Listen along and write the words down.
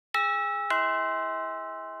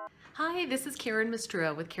Hi, this is Karen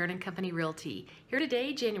with Karen Company Realty. Here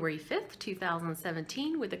today, January 5th,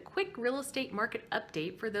 2017, with a quick real estate market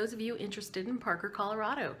update for those of you interested in Parker,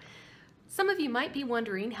 Colorado. Some of you might be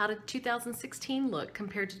wondering, how did 2016 look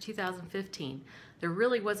compared to 2015? There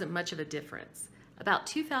really wasn't much of a difference. About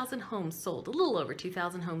 2,000 homes sold, a little over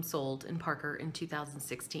 2,000 homes sold in Parker in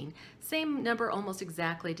 2016. Same number almost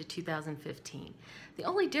exactly to 2015. The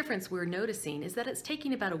only difference we're noticing is that it's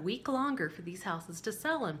taking about a week longer for these houses to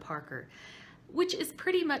sell in Parker, which is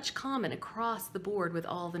pretty much common across the board with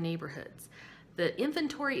all the neighborhoods. The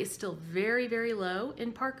inventory is still very, very low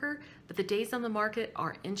in Parker, but the days on the market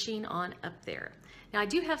are inching on up there. Now, I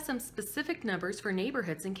do have some specific numbers for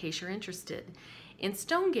neighborhoods in case you're interested. In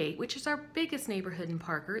Stonegate, which is our biggest neighborhood in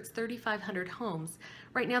Parker, it's 3,500 homes.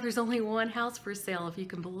 Right now, there's only one house for sale, if you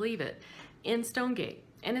can believe it, in Stonegate,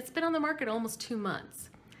 and it's been on the market almost 2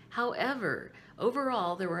 months. However,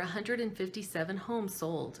 overall, there were 157 homes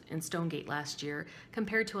sold in Stonegate last year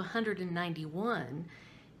compared to 191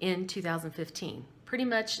 in 2015. Pretty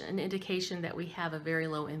much an indication that we have a very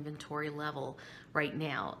low inventory level right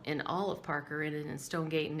now in all of Parker and in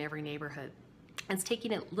Stonegate and every neighborhood. It's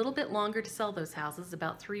taking a little bit longer to sell those houses,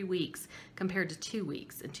 about 3 weeks compared to 2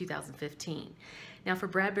 weeks in 2015. Now for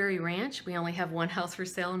Bradbury Ranch, we only have one house for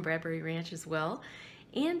sale in Bradbury Ranch as well.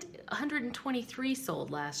 And 123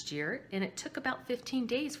 sold last year, and it took about 15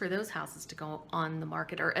 days for those houses to go on the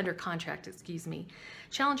market, or under contract, excuse me.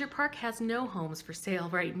 Challenger Park has no homes for sale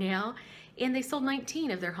right now, and they sold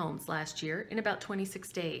 19 of their homes last year in about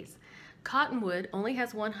 26 days. Cottonwood only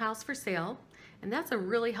has one house for sale, and that's a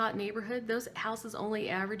really hot neighborhood. Those houses only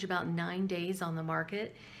average about 9 days on the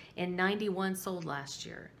market, and 91 sold last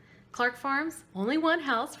year. Clark Farms, only one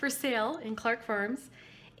house for sale in Clark Farms,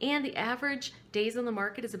 and the average days on the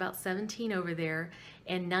market is about 17 over there,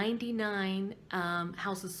 and 99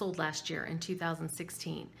 houses sold last year in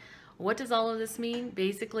 2016. What does all of this mean?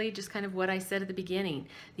 Basically, just kind of what I said at the beginning.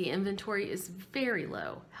 The inventory is very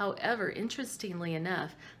low. However, interestingly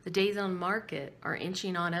enough, the days on market are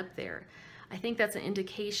inching on up there. I think that's an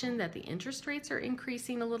indication that the interest rates are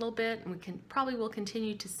increasing a little bit, and we probably will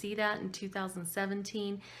continue to see that in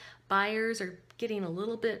 2017. Buyers are getting a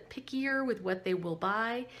little bit pickier with what they will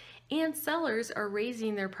buy, and sellers are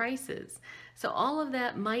raising their prices. So all of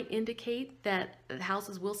that might indicate that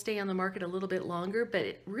houses will stay on the market a little bit longer, but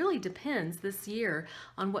it really depends this year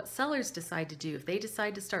on what sellers decide to do. If they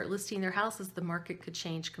decide to start listing their houses, the market could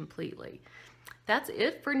change completely. That's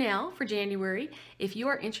it for now for January. If you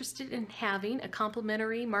are interested in having a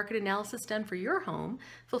complimentary market analysis done for your home,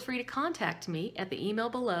 feel free to contact me at the email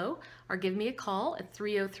below or give me a call at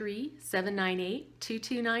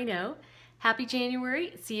 303-798-2290. Happy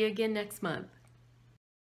January. See you again next month.